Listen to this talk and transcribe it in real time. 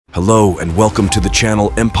Hello and welcome to the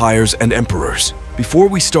channel Empires and Emperors. Before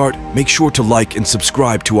we start, make sure to like and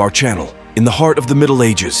subscribe to our channel. In the heart of the Middle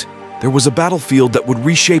Ages, there was a battlefield that would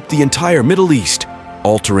reshape the entire Middle East,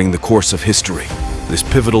 altering the course of history. This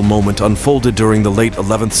pivotal moment unfolded during the late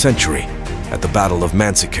 11th century at the Battle of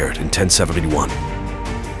Manzikert in 1071.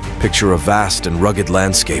 Picture a vast and rugged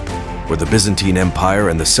landscape where the Byzantine Empire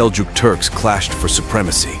and the Seljuk Turks clashed for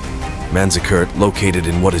supremacy. Manzikert, located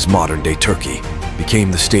in what is modern-day Turkey,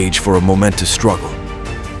 became the stage for a momentous struggle.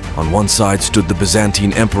 On one side stood the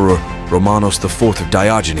Byzantine Emperor Romanos IV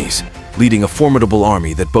Diogenes, leading a formidable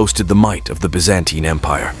army that boasted the might of the Byzantine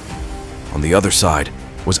Empire. On the other side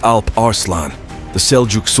was Alp Arslan, the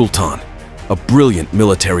Seljuk Sultan, a brilliant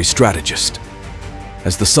military strategist.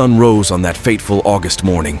 As the sun rose on that fateful August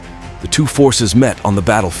morning, the two forces met on the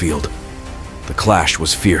battlefield. The clash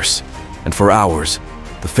was fierce, and for hours,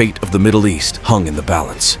 the fate of the Middle East hung in the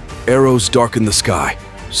balance. Arrows darkened the sky,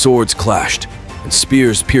 swords clashed, and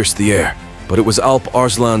spears pierced the air. But it was Alp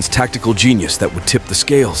Arslan's tactical genius that would tip the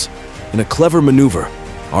scales. In a clever maneuver,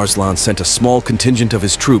 Arslan sent a small contingent of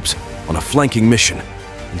his troops on a flanking mission,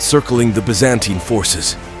 encircling the Byzantine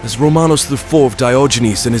forces. As Romanos IV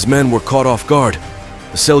Diogenes and his men were caught off guard,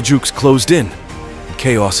 the Seljuks closed in, and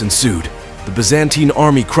chaos ensued. The Byzantine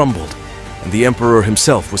army crumbled, and the emperor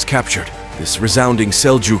himself was captured. This resounding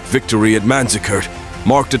Seljuk victory at Manzikert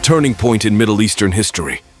marked a turning point in Middle Eastern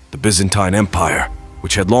history. The Byzantine Empire,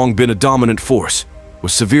 which had long been a dominant force,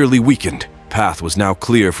 was severely weakened. The path was now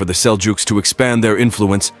clear for the Seljuks to expand their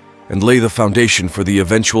influence and lay the foundation for the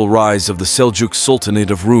eventual rise of the Seljuk Sultanate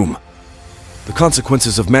of Rûm. The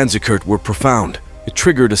consequences of Manzikert were profound. It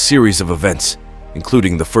triggered a series of events,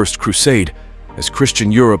 including the First Crusade, as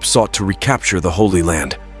Christian Europe sought to recapture the Holy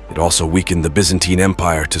Land. It also weakened the Byzantine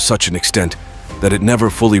Empire to such an extent that it never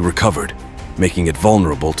fully recovered, making it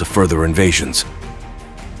vulnerable to further invasions.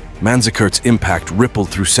 Manzikert's impact rippled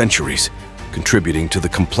through centuries, contributing to the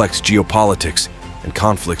complex geopolitics and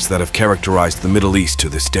conflicts that have characterized the Middle East to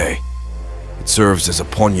this day. It serves as a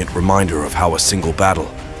poignant reminder of how a single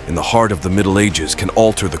battle in the heart of the Middle Ages can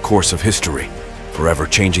alter the course of history, forever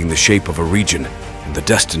changing the shape of a region and the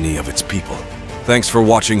destiny of its people. Thanks for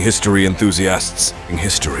watching, history enthusiasts in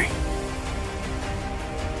history.